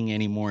not taking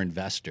any more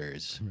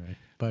investors. Right.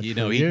 But You for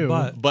know,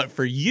 you, but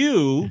for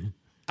you,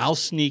 I'll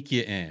sneak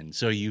you in,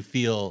 so you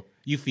feel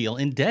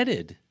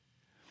indebted.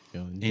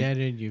 feel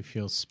indebted, you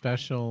feel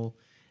special,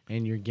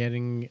 and you're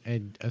getting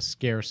a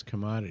scarce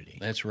commodity.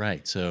 That's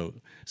right. So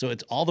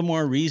it's all the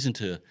more reason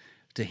to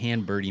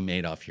hand Bernie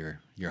Madoff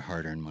your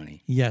hard-earned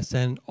money. Yes,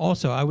 and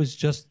also I was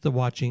just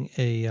watching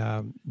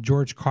a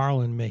George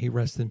Carlin, may he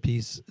rest in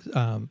peace,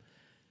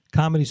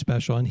 comedy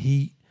special, and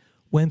he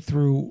went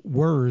through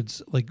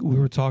words like we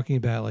were talking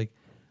about, like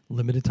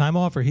limited time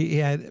offer. He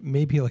had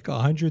maybe like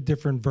 100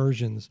 different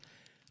versions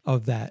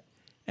of that,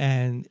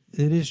 and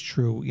it is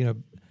true, you know,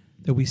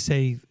 that we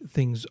say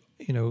things,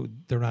 you know,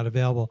 they're not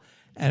available.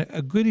 And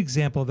a good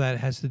example of that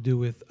has to do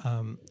with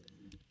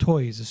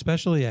toys,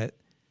 especially at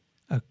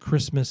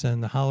Christmas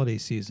and the holiday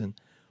season.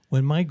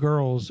 When my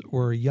girls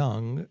were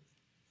young,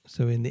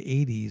 so in the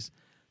 80s,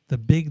 the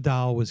big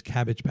doll was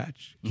Cabbage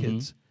Patch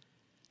Kids.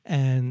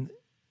 And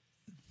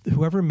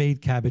whoever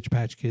made Cabbage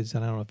Patch Kids,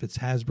 and I don't know if it's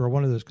Hasbro,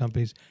 one of those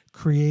companies,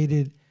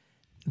 created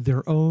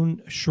their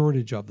own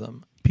shortage of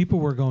them. People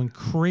were going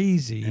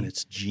crazy. And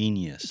it's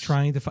genius.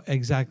 Trying to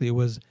exactly. It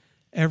was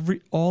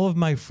all of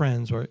my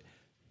friends were,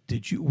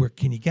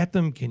 can you get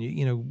them?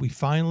 We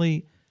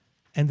finally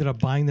ended up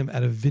buying them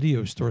at a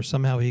video store.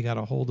 Somehow he got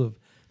a hold of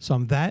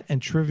some. That and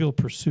Trivial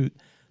Pursuit,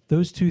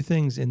 those two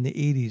things in the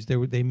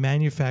 80s, they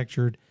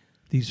manufactured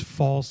these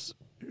false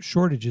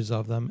shortages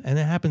of them. And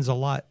it happens a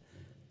lot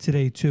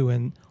today too.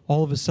 And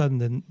all of a sudden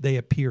then they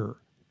appear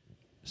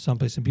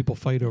someplace and people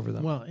fight over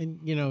them. Well, and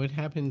you know, it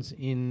happens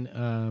in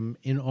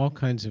all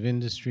kinds of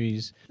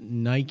industries.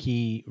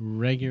 Nike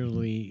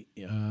regularly,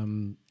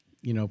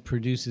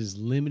 produces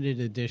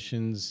limited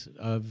editions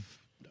of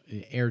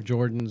Air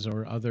Jordans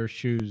or other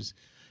shoes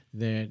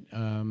that,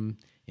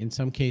 in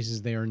some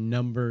cases, they are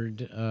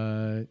numbered,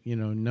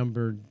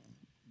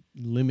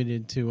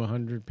 limited to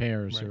 100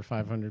 pairs or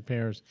 500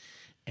 pairs,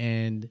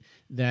 and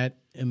that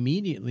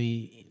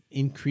immediately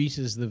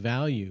increases the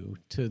value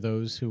to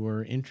those who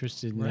are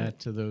interested in that,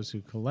 to those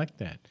who collect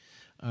that.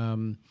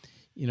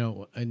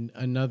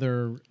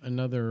 Another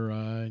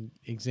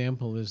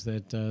example is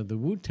that the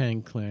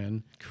Wu-Tang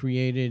Clan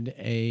created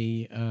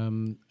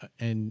an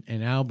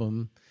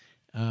album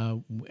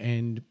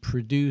and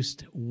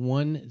produced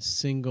one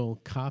single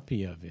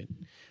copy of it,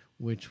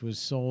 which was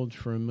sold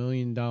for $1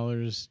 million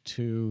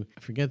to, I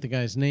forget the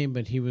guy's name,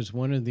 but he was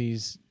one of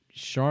these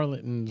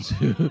charlatans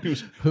who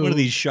one of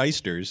these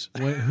shysters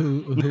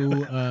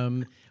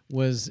who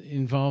was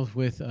involved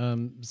with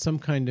some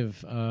kind of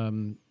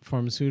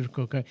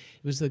pharmaceutical. It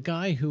was the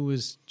guy who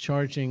was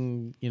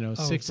charging,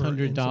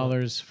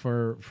 $600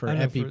 for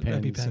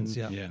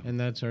EpiPens, and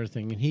that sort of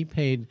thing. And he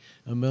paid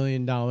 $1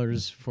 million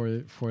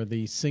for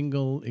the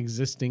single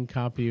existing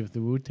copy of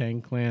the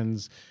Wu-Tang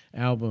Clan's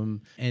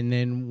album. And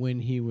then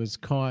when he was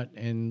caught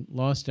and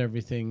lost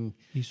everything,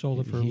 he sold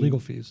it for legal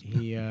fees.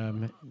 He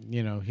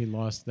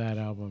lost that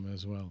album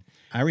as well.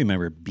 I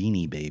remember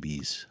Beanie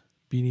Babies.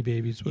 Beanie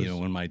Babies was...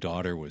 when my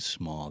daughter was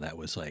small, that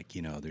was like,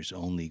 there's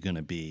only going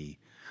to be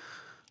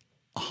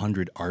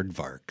 100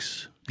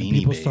 aardvarks.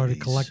 People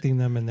started collecting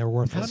them, and they're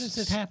worthless. How does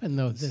it happen,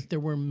 though, that there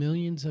were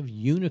millions of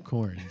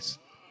unicorns?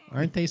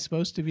 Aren't they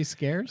supposed to be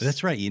scarce?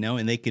 That's right,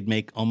 and they could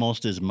make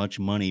almost as much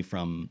money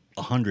from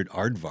 100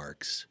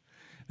 aardvarks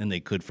than they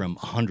could from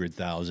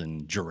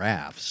 100,000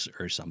 giraffes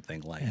or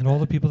something like that. And all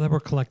the people that were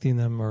collecting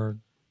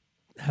them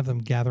have them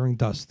gathering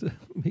dust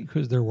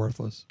because they're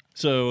worthless.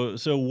 So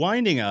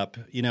winding up,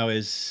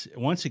 is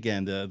once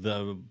again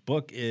the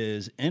book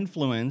is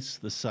Influence: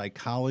 The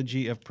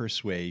Psychology of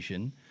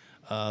Persuasion.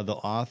 The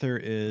author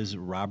is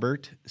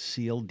Robert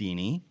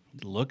Cialdini.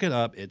 Look it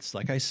up. It's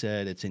like I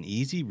said, it's an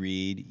easy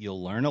read.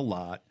 You'll learn a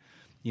lot.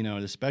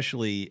 And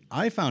especially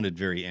I found it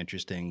very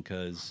interesting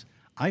because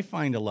I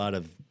find a lot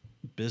of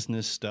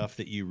business stuff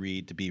that you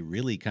read to be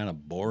really kind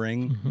of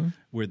boring,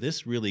 where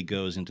this really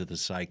goes into the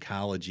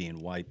psychology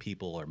and why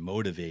people are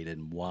motivated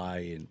and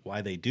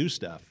why they do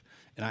stuff.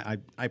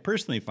 And I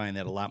personally find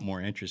that a lot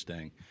more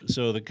interesting.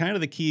 So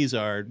the keys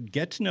are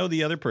get to know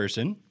the other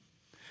person.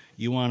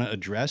 You want to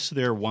address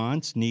their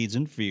wants, needs,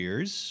 and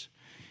fears.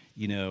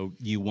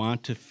 You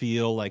want to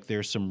feel like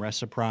there's some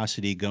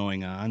reciprocity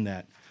going on,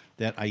 that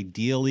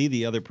ideally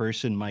the other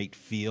person might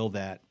feel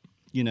that,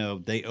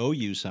 they owe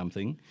you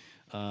something.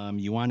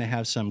 You want to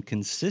have some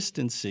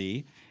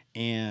consistency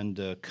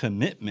and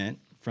commitment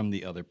from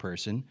the other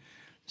person.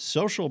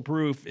 Social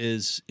proof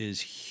is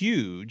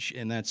huge,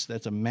 and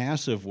that's a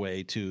massive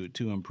way to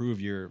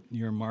improve your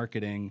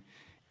marketing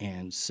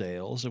and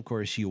sales. Of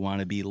course, you want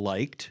to be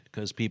liked,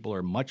 because people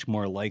are much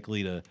more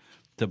likely to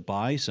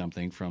buy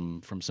something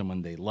from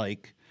someone they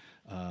like.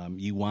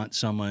 You want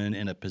someone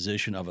in a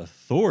position of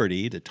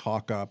authority to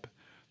talk up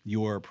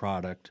your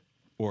product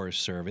or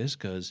service,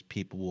 because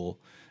people will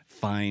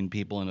find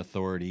people in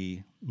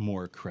authority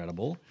more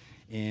credible.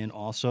 And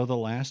also the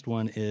last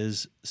one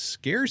is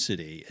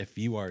scarcity. If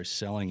you are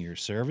selling your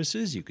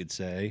services, you could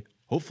say,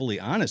 hopefully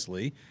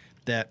honestly,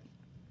 that,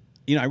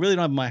 I really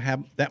don't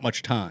have that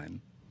much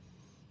time,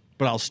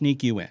 but I'll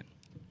sneak you in.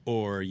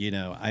 Or,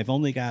 I've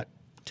only got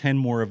 10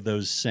 more of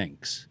those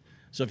sinks.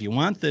 So if you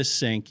want this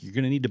sink, you're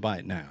going to need to buy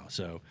it now.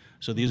 So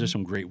these are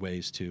some great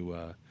ways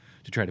to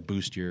try to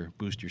boost your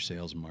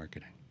sales and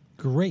marketing.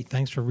 Great.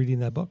 Thanks for reading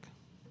that book.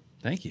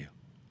 Thank you.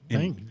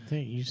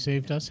 You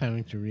saved us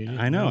having to read it.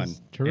 I know. It's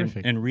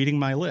terrific. And reading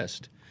my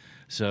list.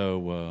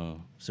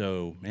 So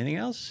anything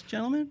else,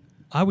 gentlemen?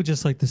 I would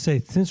just like to say,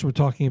 since we're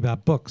talking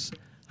about books,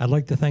 I'd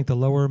like to thank the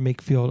Lower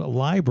Makefield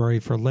Library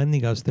for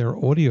lending us their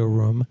audio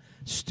room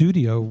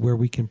studio where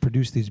we can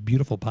produce these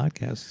beautiful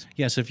podcasts.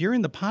 Yes, if you're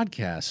in the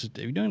podcast,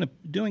 if you're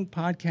doing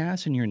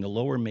podcasts and you're in the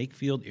Lower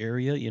Makefield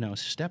area,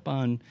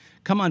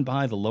 come on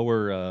by the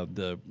lower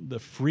the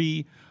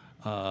free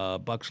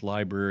Bucks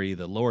Library,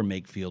 the Lower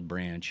Makefield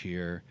branch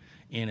here,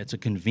 and it's a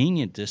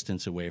convenient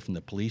distance away from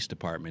the police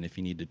department if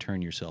you need to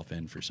turn yourself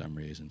in for some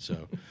reason.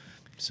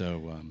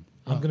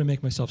 I'm going to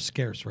make myself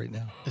scarce right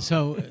now.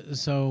 So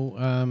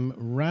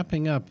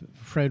wrapping up,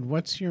 Fred,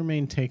 what's your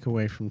main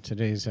takeaway from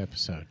today's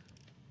episode?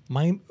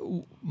 My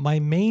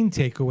main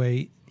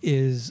takeaway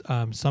is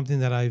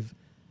something that I've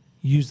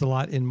used a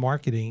lot in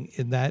marketing,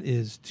 and that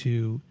is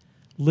to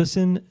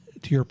listen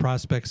to your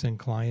prospects and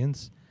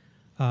clients,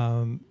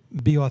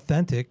 be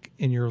authentic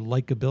in your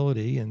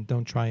likability, and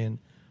don't try and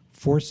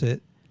force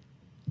it.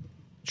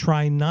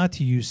 Try not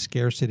to use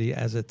scarcity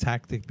as a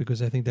tactic,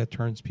 because I think that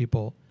turns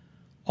people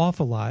off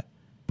a lot.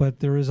 But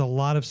there is a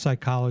lot of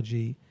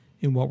psychology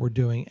in what we're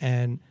doing,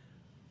 and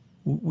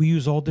we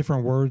use all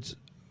different words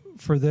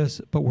for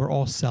this, but we're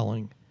all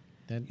selling.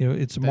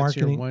 It's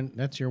marketing.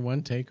 That's your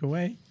one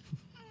takeaway.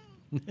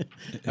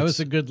 That was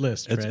a good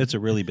list, Fred. It's a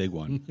really big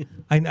one.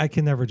 I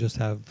can never just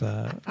have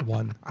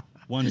one.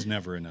 One's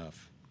never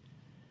enough.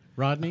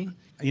 Rodney?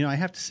 I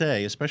have to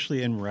say,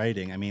 especially in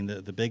writing, I mean,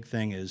 the big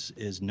thing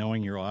is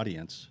knowing your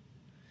audience.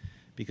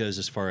 Because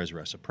as far as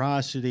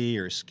reciprocity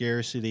or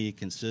scarcity,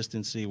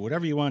 consistency,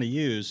 whatever you want to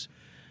use,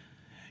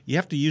 you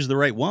have to use the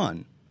right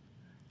one.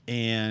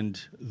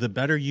 And the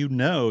better you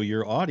know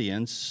your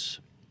audience,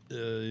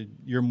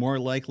 you're more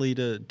likely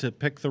to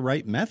pick the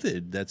right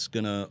method that's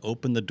going to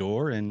open the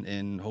door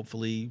and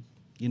hopefully,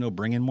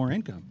 bring in more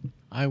income.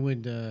 I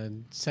would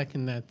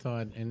second that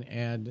thought and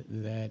add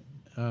that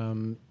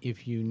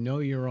if you know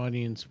your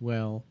audience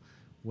well,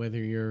 whether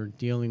you're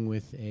dealing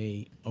with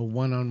a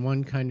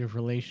one-on-one kind of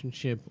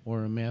relationship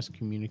or a mass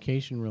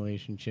communication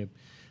relationship,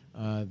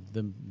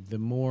 the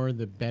more,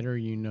 the better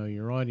you know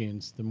your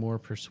audience, the more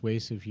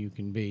persuasive you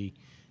can be.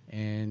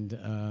 And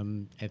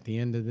at the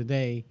end of the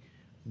day,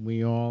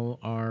 we all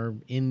are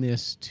in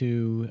this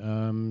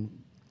to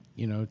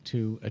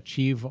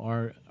achieve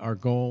our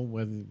goal,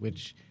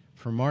 which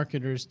for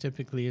marketers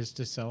typically is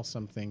to sell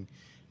something,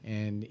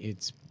 and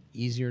it's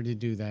easier to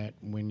do that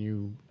when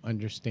you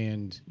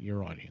understand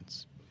your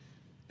audience.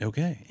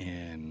 Okay,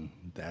 and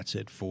that's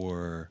it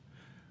for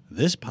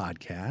this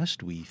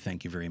podcast. We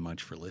thank you very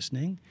much for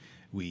listening.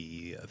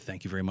 We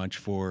thank you very much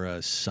for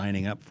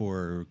signing up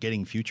for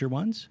getting future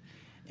ones.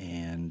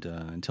 And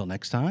until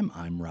next time,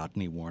 I'm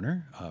Rodney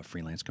Warner, a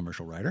freelance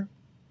commercial writer.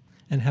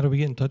 And how do we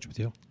get in touch with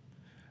you?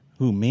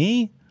 Who,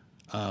 me?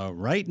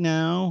 Right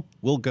now,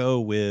 we'll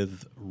go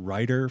with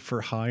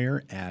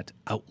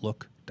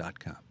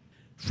writerforhire@outlook.com.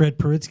 Fred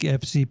Paritsky,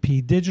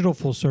 FCP Digital,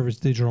 full-service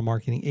digital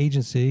marketing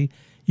agency.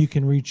 You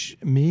can reach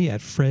me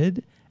at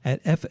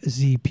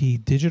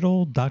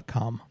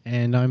fred@fzpdigital.com.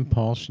 And I'm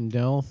Paul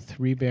Schindel,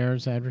 Three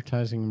Bears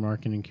Advertising,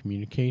 Marketing,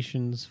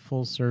 Communications,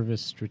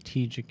 full-service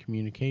strategic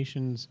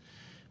communications,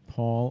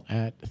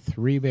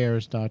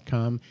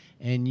 paul@threebears.com.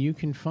 And you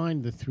can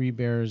find the Three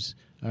Bears,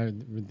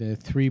 the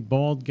Three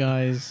Bald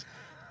Guys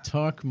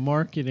Talk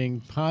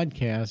Marketing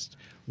podcast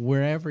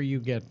wherever you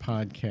get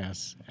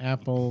podcasts.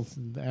 Apple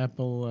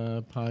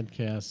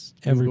Podcasts,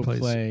 Every Google place.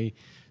 Play,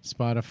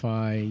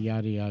 Spotify,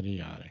 yada, yada,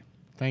 yada.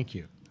 Thank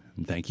you.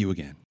 And thank you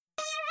again.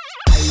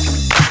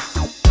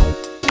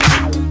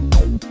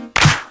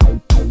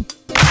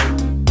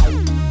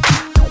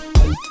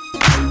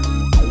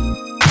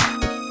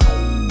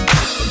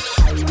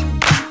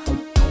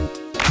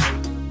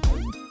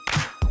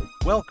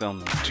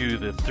 Welcome to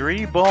the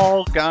Three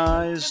Bald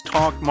Guys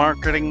Talk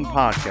Marketing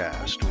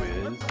Podcast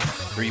with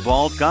Three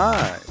Bald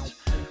Guys.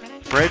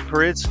 Fred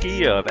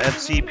Paritsky of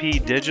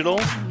FCP Digital,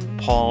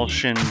 Paul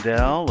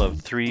Schindel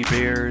of Three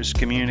Bears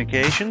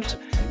Communications,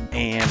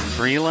 and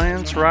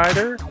freelance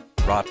writer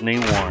Rodney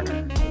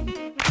Warner.